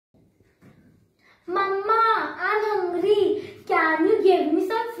Mama, I'm hungry. Can you give me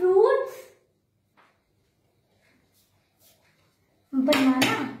some fruits?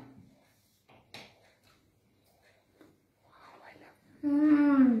 Banana.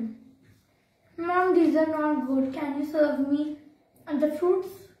 Mom, these are not good. Can you serve me the fruits?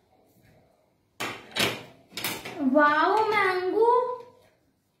 Wow, mango.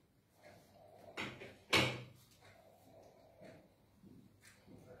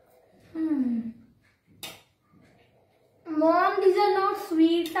 Mom, these are not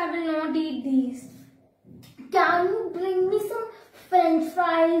sweets. I will not eat these. Can you bring me some French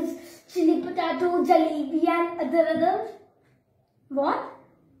fries, chili potato, jalebi and other? What?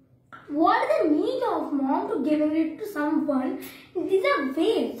 What is the need of mom to giving it to someone? These are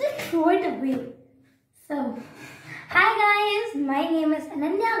waste. Just throw it away. So, hi guys, my name is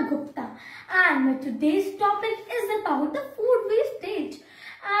Ananya Gupta and today's topic is about the food wastage.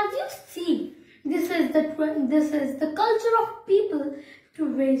 As you see, this is the culture of people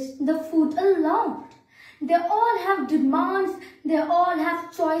to waste the food a lot. They all have demands, they all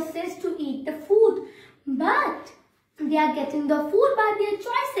have choices to eat the food, but they are getting the food by their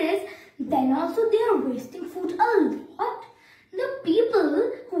choices, then also they are wasting food a lot. The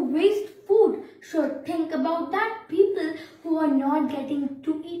people who waste food should think about that people who are not getting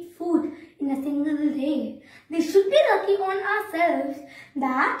to eat food in a single day. They should be lucky on ourselves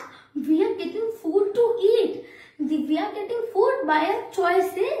that we are getting food to eat. We are getting food by our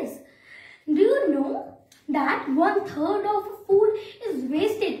choices. Do you know that 1/3 of food is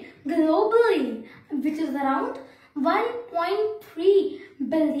wasted globally, which is around 1.3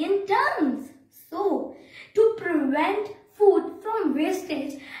 billion tons. So, to prevent food from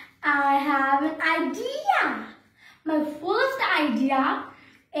wastage, I have an idea. My first idea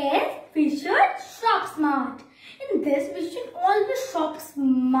is we should shop smart. In this, we should always shop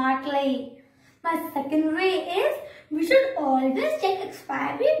smartly. My second way is we should always check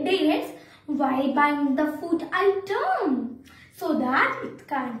expiry dates while buying the food item so that it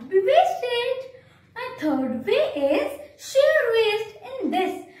can't be wasted. My third way is share waste. In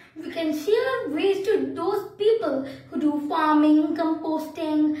this, we can share waste to those people who do farming,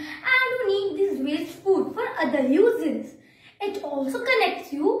 composting and who need this waste food for other uses. It also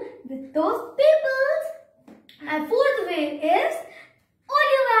connects you with those people. My fourth way is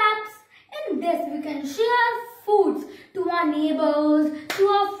audio apps. In this, we can share foods to our neighbors, to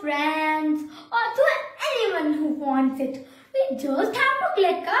our friends or to anyone who wants it. We just have to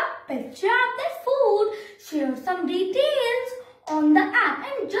click a picture of that food, share some details on the app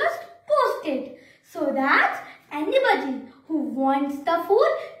and just post it so that anybody who wants the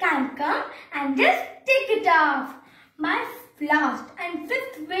food can come and just take it off. My last and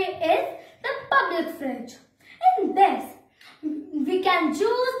fifth way is the public fridge. In this, we can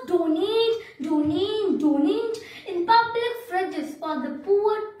just donate in public fridges for the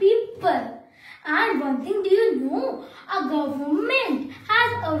poor people. And one thing, do you know, our government has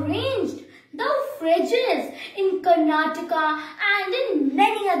arranged the fridges in Karnataka and in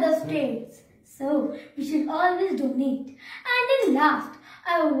many other states. So, we should always donate. And in last,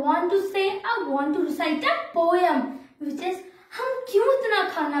 I want to recite a poem which is हम क्यों इतना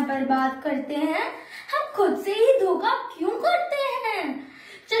खाना बर्बाद करते हैं? हम खुद से ही धोखा क्यों करते हैं?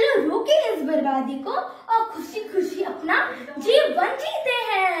 चलो रोकें इस बर्बादी को और खुशी खुशी अपना जीवन जीते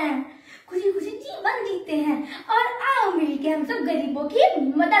हैं। खुशी खुशी जीवन जीते हैं और आओ मिलके हम सब गरीबों की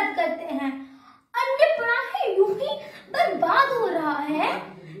मदद करते हैं। अन्य प्राणी यूं ही बर्बाद हो रहा है